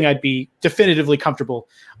nothing I'd be definitively comfortable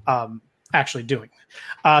actually doing.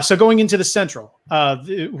 So going into the Central,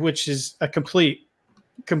 which is a complete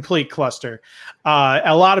cluster.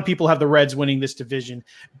 A lot of people have the Reds winning this division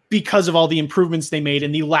because of all the improvements they made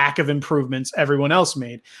and the lack of improvements everyone else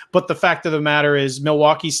made. But the fact of the matter is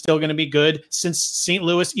Milwaukee's still going to be good since St.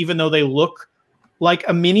 Louis, even though they look like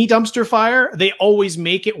a mini dumpster fire, they always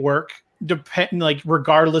make it work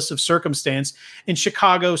regardless of circumstance. And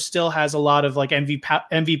Chicago still has a lot of like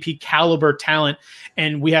MVP caliber talent.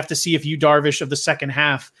 And we have to see if Yu Darvish of the second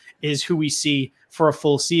half is who we see for a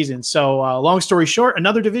full season. So long story short,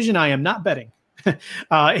 another division I am not betting.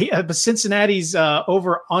 But Cincinnati's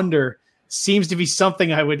over under seems to be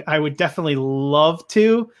something I would definitely love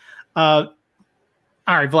to.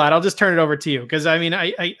 All right, Vlad, I'll just turn it over to you because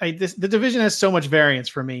the division has so much variance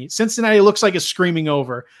for me. Cincinnati looks like it's screaming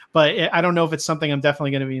over, but I don't know if it's something I'm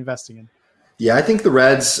definitely going to be investing in. Yeah, I think the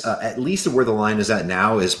Reds, at least where the line is at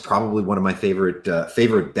now, is probably one of my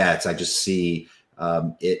favorite bets. I just see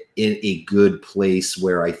it in a good place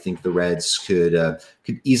where I think the Reds could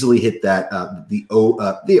easily hit that the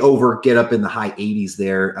over, get up in the high 80s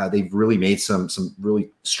there. They've really made some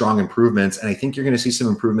really strong improvements, and I think you're going to see some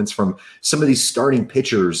improvements from some of these starting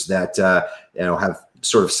pitchers that have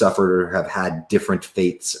sort of suffered or have had different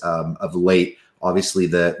fates of late. Obviously,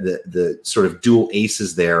 the sort of dual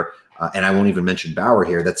aces there, and I won't even mention Bauer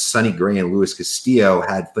here. That's Sonny Gray and Luis Castillo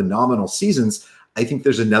had phenomenal seasons. I think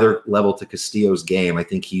there's another level to Castillo's game. I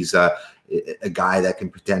think he's a guy that can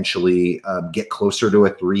potentially get closer to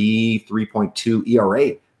a 3.2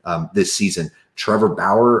 ERA this season. Trevor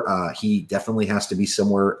Bauer, he definitely has to be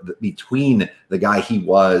somewhere between the guy he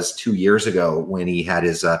was 2 years ago when he had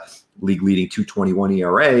his league-leading 2.21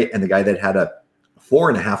 ERA and the guy that had a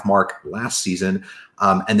 4.5 mark last season.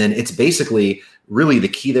 And then it's basically really the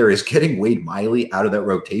key there is getting Wade Miley out of that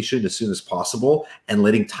rotation as soon as possible and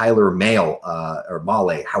letting Tyler Mahle, or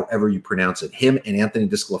Male, however you pronounce it, him and Anthony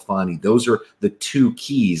DeSclafani, those are the two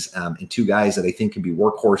keys and two guys that I think can be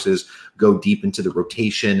workhorses, go deep into the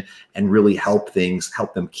rotation and really help them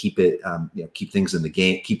keep things in the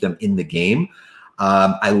game, keep them in the game.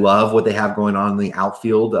 I love what they have going on in the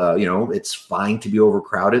outfield. It's fine to be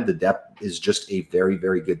overcrowded. The depth is just a very,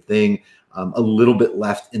 very good thing. A little bit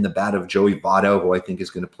left in the bat of Joey Votto, who I think is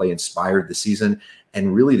going to play inspired this season.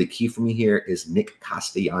 And really the key for me here is Nick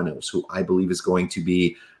Castellanos, who I believe is going to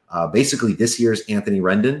be basically this year's Anthony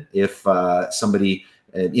Rendon if somebody,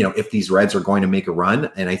 if these Reds are going to make a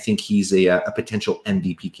run. And I think he's a potential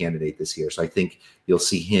MVP candidate this year. So I think you'll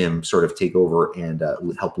see him sort of take over and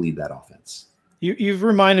help lead that offense. You've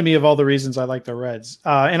reminded me of all the reasons I like the Reds,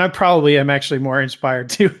 and I probably am actually more inspired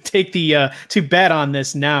to take to bet on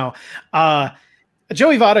this now.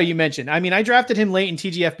 Joey Votto, you mentioned. I mean, I drafted him late in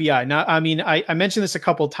TGFBI. Now, I mean, I mentioned this a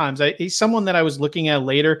couple of times. He's someone that I was looking at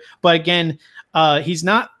later, but again, he's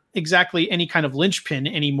not exactly any kind of linchpin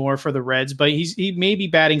anymore for the Reds, but he may be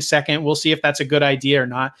batting second. We'll see if that's a good idea or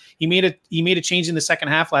not. He made a change in the second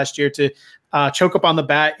half last year to choke up on the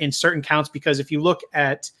bat in certain counts, because if you look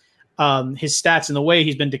at his stats and the way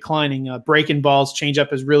he's been declining, breaking balls, changeup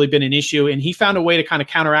has really been an issue, and he found a way to kind of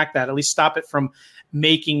counteract that, at least stop it from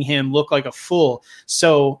making him look like a fool.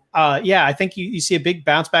 So I think you see a big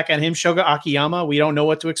bounce back at him. Shoga Akiyama, we don't know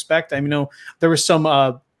what to expect. I mean, there was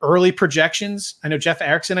some early projections. I know Jeff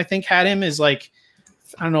Erickson, I think, had him as like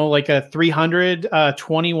a 300,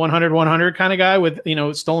 20, 100, 100 kind of guy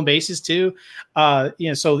with, stolen bases too.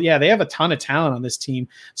 So they have a ton of talent on this team.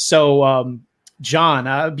 So,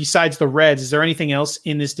 John, besides the Reds, is there anything else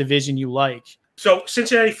in this division you like? So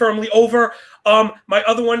Cincinnati firmly over. My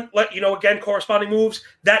other one, again, corresponding moves,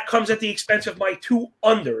 that comes at the expense of my two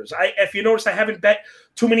unders. If you notice, I haven't bet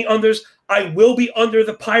too many unders. I will be under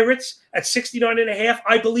the Pirates at 69.5.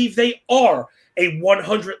 I believe they are a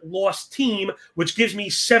 100-loss team, which gives me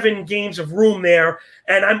 7 games of room there.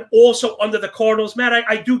 And I'm also under the Cardinals. Matt,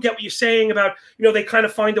 I do get what you're saying about, they kind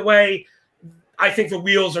of find a way. I think the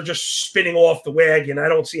wheels are just spinning off the wagon. I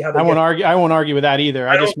don't see how they I won't argue with that either.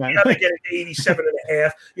 I don't see how they get to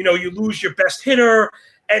 87.5. You lose your best hitter,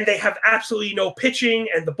 and they have absolutely no pitching,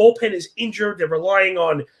 and the bullpen is injured. They're relying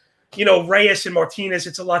on, Reyes and Martinez.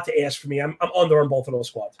 It's a lot to ask for me. I'm under on both of those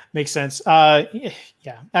squads. Makes sense.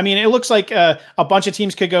 Yeah. I mean, it looks like a bunch of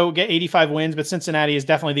teams could go get 85 wins, but Cincinnati is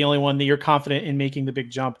definitely the only one that you're confident in making the big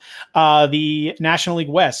jump. The National League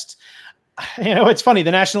West. It's funny. The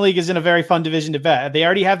National League is in a very fun division to bet. They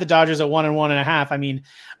already have the Dodgers at 1 and 1.5. I mean,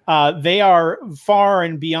 they are far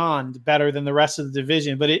and beyond better than the rest of the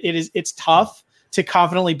division, but it's tough to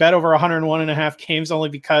confidently bet over 101.5 games only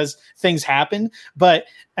because things happen. But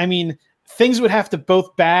I mean, things would have to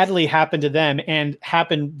both badly happen to them and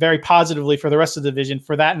happen very positively for the rest of the division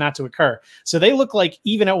for that not to occur. So they look like,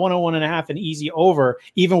 even at 101.5, an easy over,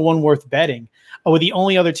 even one worth betting. With the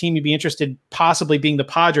only other team you'd be interested possibly being the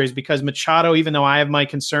Padres, because Machado, even though I have my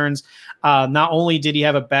concerns, not only did he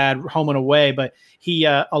have a bad home and away, but he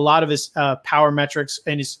a lot of his power metrics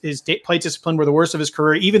and his plate discipline were the worst of his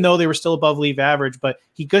career, even though they were still above league average. But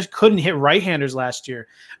he just couldn't hit right-handers last year,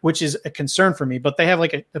 which is a concern for me. But they have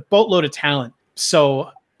like a boatload of talent. So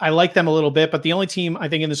I like them a little bit. But the only team I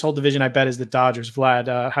think in this whole division I bet is the Dodgers.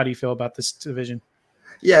 Vlad, how do you feel about this division?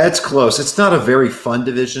 Yeah, it's close. It's not a very fun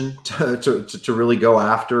division to really go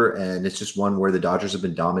after, and it's just one where the Dodgers have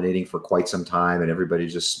been dominating for quite some time, and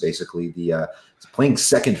everybody's just basically playing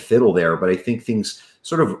second fiddle there. But I think things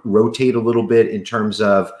sort of rotate a little bit in terms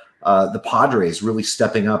of the Padres really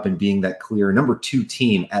stepping up and being that clear number 2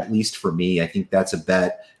 team, at least for me. I think that's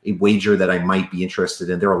a wager that I might be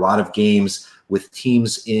interested in. There are a lot of games with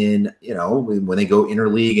teams in, when they go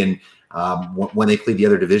interleague and when they play the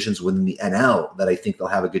other divisions within the NL, that I think they'll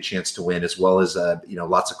have a good chance to win, as well as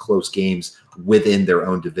lots of close games within their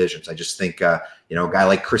own divisions. I just think a guy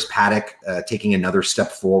like Chris Paddock taking another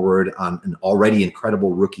step forward on an already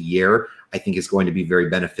incredible rookie year, I think is going to be very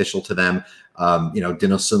beneficial to them.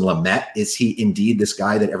 Dinelson Lamet, is he indeed this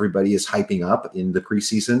guy that everybody is hyping up in the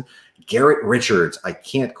preseason? Garrett Richards, I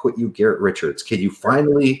can't quit you, Garrett Richards. Can you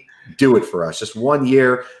finally do it for us? Just 1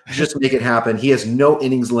 year, just make it happen. He has no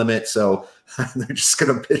innings limit, so they're just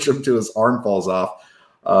going to pitch him till his arm falls off.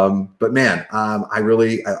 But man, I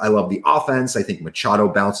love the offense. I think Machado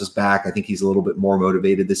bounces back. I think he's a little bit more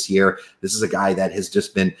motivated this year. This is a guy that has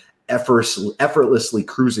just been effortlessly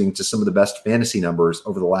cruising to some of the best fantasy numbers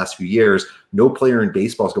over the last few years. No player in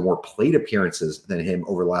baseball has got more plate appearances than him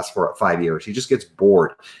over the last 4 or 5 years. He just gets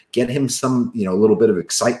bored. Get him some, a little bit of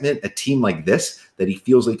excitement, a team like this that he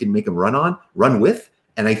feels like he can make him run with.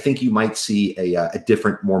 And I think you might see a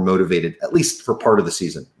different, more motivated, at least for part of the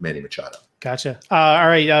season, Manny Machado. Gotcha. All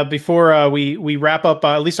right. Before we wrap up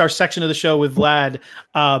at least our section of the show with Vlad,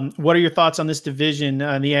 what are your thoughts on this division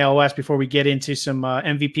in the AL West before we get into some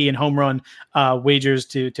MVP and home run wagers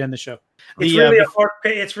to end the show? It's really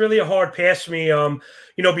a hard pass for me.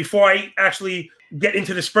 Before I actually get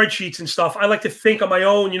into the spreadsheets and stuff, I like to think on my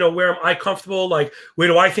own, where am I comfortable? Like, where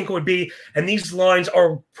do I think it would be? And these lines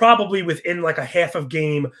are probably within like a half of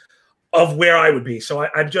game of where I would be. So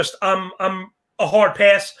I'm a hard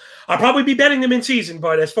pass. I'll probably be betting them in season,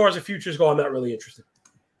 but as far as the futures go, I'm not really interested.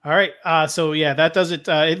 All right. So yeah, that does it,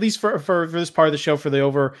 at least for this part of the show for the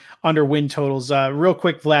over under win totals. Real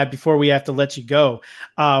quick, Vlad, before we have to let you go,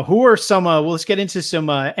 who are some, well, let's get into some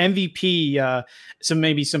MVP,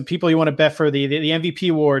 some people you want to bet for the MVP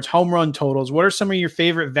awards, home run totals. What are some of your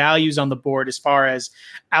favorite values on the board as far as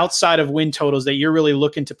outside of win totals that you're really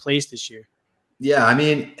looking to place this year? Yeah. I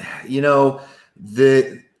mean,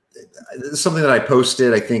 something that I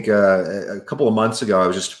posted, I think a couple of months ago, I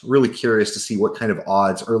was just really curious to see what kind of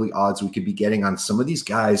early odds we could be getting on some of these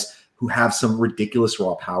guys who have some ridiculous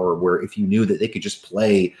raw power, where if you knew that they could just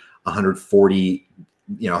play 140,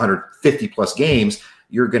 150 plus games,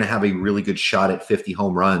 you're going to have a really good shot at 50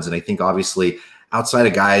 home runs. And I think obviously outside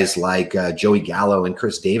of guys like Joey Gallo and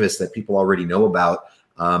Chris Davis that people already know about,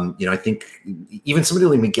 I think even somebody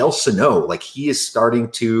like Miguel Sano, like he is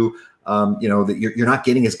starting to, that you're not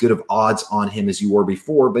getting as good of odds on him as you were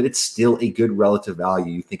before, but it's still a good relative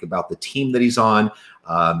value. You think about the team that he's on,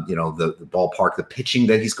 the ballpark, the pitching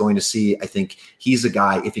that he's going to see. I think he's a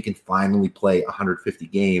guy, if he can finally play 150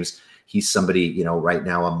 games, he's somebody, right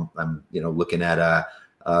now I'm looking at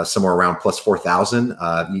somewhere around plus 4,000.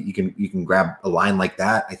 You can grab a line like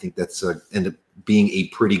that. I think that's end up being a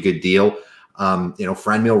pretty good deal.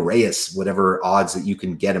 Franmil Reyes, whatever odds that you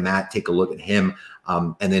can get him at, take a look at him.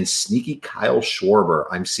 And then sneaky Kyle Schwarber.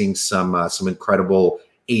 I'm seeing some incredible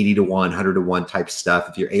 80 to 1, 100 to 1 type stuff.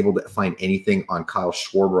 If you're able to find anything on Kyle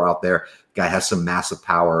Schwarber out there, guy has some massive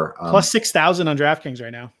power. Plus 6,000 on DraftKings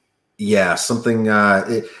right now. Yeah, something.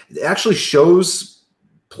 It actually shows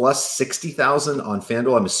plus 60,000 on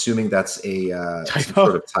FanDuel. I'm assuming that's a some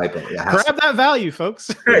sort of typo. Yeah, grab that value, folks.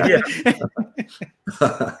 Yeah.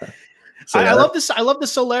 So I love this. I love the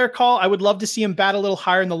Soler call. I would love to see him bat a little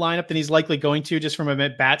higher in the lineup than he's likely going to, just from a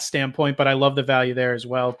bat standpoint. But I love the value there as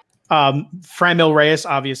well. Franmil Reyes,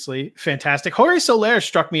 obviously fantastic. Jorge Soler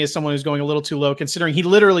struck me as someone who's going a little too low, considering he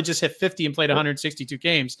literally just hit 50 and played 162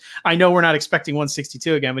 games. I know we're not expecting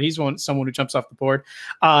 162 again, but he's someone who jumps off the board.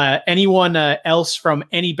 Anyone else from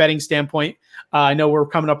any betting standpoint? I know we're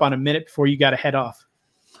coming up on a minute before you got to head off.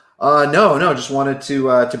 No. Just wanted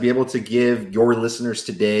to be able to give your listeners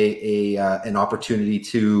today an opportunity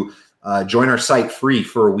to join our site free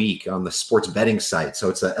for a week on the sports betting site. So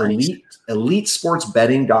it's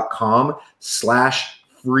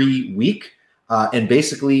elitesportsbetting.com/free week. And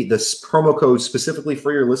basically this promo code specifically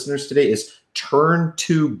for your listeners today is turn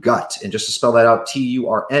to gut. And just to spell that out,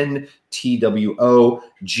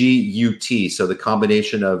 TURNTWOGUT. So the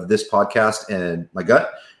combination of this podcast and my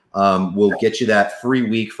gut will get you that free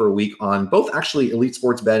week for a week on both actually Elite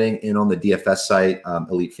Sports Betting and on the DFS site,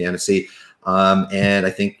 Elite Fantasy. And I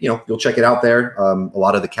think, you'll check it out there. A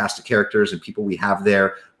lot of the cast of characters and people we have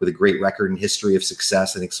there with a great record and history of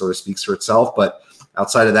success, I think sort of speaks for itself. But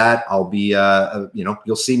outside of that, I'll be,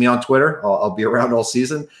 you'll see me on Twitter. I'll be around all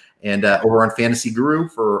season and over on Fantasy Guru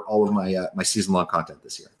for all of my season-long content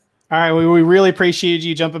this year. All right. We really appreciate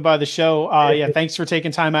you jumping by the show. Thanks for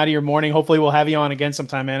taking time out of your morning. Hopefully we'll have you on again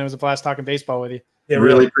sometime, man. It was a blast talking baseball with you. Yeah,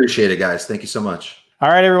 really appreciate it, guys. Thank you so much. All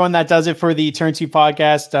right, everyone. That does it for the Turn 2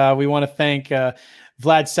 podcast. We want to thank Vlad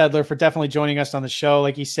Sedler for definitely joining us on the show.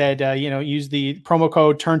 Like he said, use the promo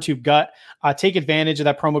code Turn2Gut. Take advantage of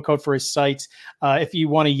that promo code for his site. If you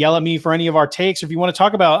want to yell at me for any of our takes, or if you want to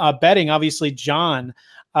talk about betting, obviously John,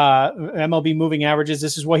 MLB moving averages,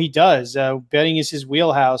 this is what he does. Betting is his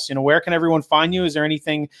wheelhouse. Where can everyone find you? Is there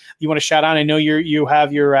anything you want to shout out? I know you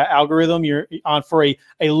have your algorithm. You're on for a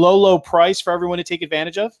low price for everyone to take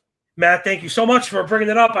advantage of. Matt, thank you so much for bringing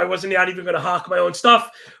it up. I wasn't not even going to hawk my own stuff,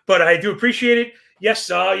 but I do appreciate it. Yes,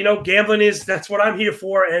 gambling that's what I'm here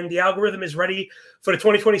for, and the algorithm is ready for the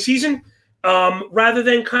 2020 season. Rather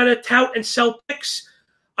than kind of tout and sell picks,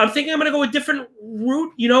 I'm thinking I'm going to go a different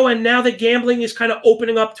route, and now that gambling is kind of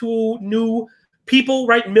opening up to new people,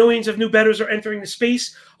 right? Millions of new bettors are entering the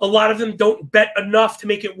space. A lot of them don't bet enough to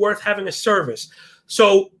make it worth having a service.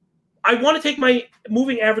 So I want to take my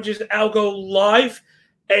moving averages algo live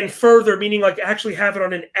and further, meaning like actually have it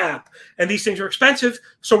on an app. And these things are expensive.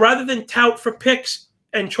 So rather than tout for picks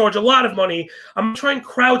and charge a lot of money, I'm trying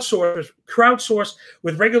crowdsource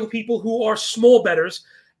with regular people who are small bettors.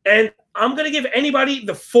 And I'm going to give anybody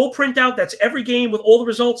the full printout. That's every game with all the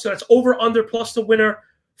results. So that's over, under, plus the winner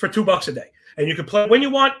for $2 a day. And you can play when you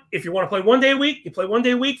want. If you want to play 1 day a week, you play 1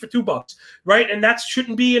 day a week for $2, right? And that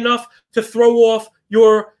shouldn't be enough to throw off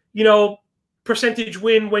your, percentage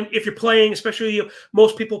win if you're playing, especially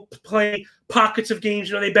most people play pockets of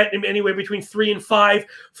games. They bet anywhere between 3 and 5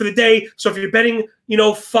 for the day. So if you're betting,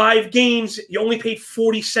 5 games, you only paid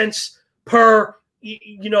 40 cents per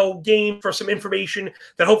game for some information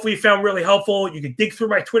that hopefully you found really helpful. You can dig through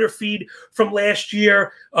my Twitter feed from last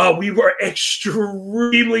year. We were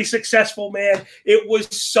extremely successful, man. It was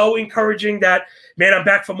so encouraging that, man, I'm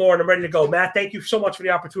back for more and I'm ready to go. Matt, thank you so much for the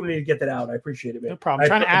opportunity to get that out. I appreciate it, man. No problem. I'm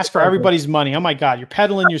trying to ask for everybody's money. Oh my God, you're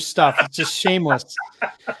peddling your stuff. It's just shameless.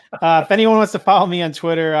 If anyone wants to follow me on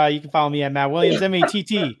Twitter, you can follow me at Matt Williams,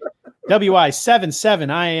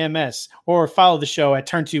 MATTWI77IAMS, or follow the show at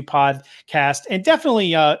Turn 2 Podcast. And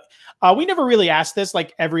definitely, we never really asked this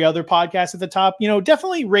like every other podcast at the top.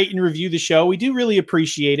 Definitely rate and review the show. We do really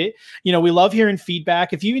appreciate it. We love hearing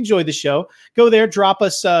feedback. If you enjoy the show, go there, drop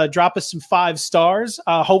us some 5 stars.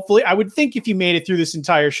 Hopefully, I would think if you made it through this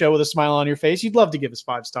entire show with a smile on your face, you'd love to give us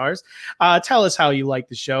 5 stars. Tell us how you like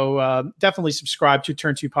the show. Definitely subscribe to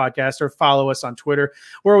Turn 2 Podcast or follow us on Twitter.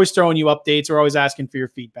 We're always throwing you updates. We're always asking for your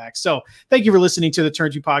feedback. So thank you for listening to the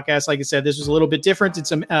Turn 2 Podcast. Like I said, this was a little bit different. It's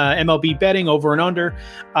some MLB betting over and under.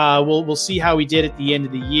 We'll see how we did at the end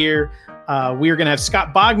of the year. We are going to have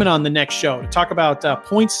Scott Bogman on the next show to talk about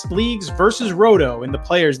points leagues versus Roto and the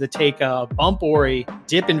players that take a bump or a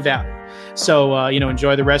dip in value. So,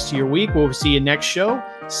 enjoy the rest of your week. We'll see you next show.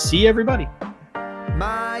 See everybody.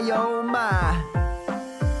 My, oh my.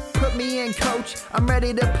 Put me in, coach. I'm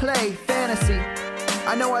ready to play fantasy.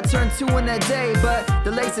 I know I turn 2 in a day, but the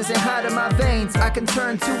lace isn't hot in my veins. I can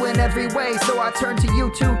turn 2 in every way, so I turn to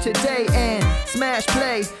YouTube today and smash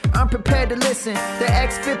play. I'm prepared to listen. The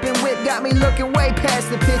X-Fippin' whip got me looking way past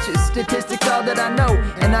the pitches. Statistics all that I know,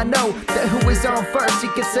 and I know that who is on first, he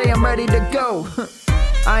can say I'm ready to go.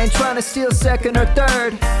 I ain't trying to steal second or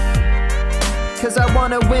third, cause I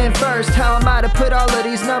wanna win first. How am I to put all of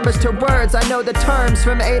these numbers to words? I know the terms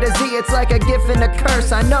from A to Z, it's like a gift and a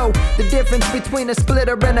curse. I know the difference between a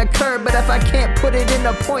splitter and a curve, but if I can't put it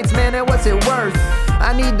into points, man, then what's it worth?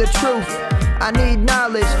 I need the truth, I need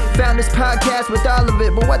knowledge. Found this podcast with all of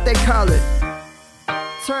it, but what they call it?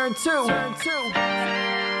 Turn 2.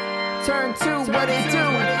 Turn 2, what it do?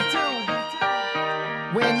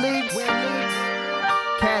 Win leagues,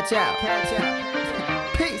 catch out.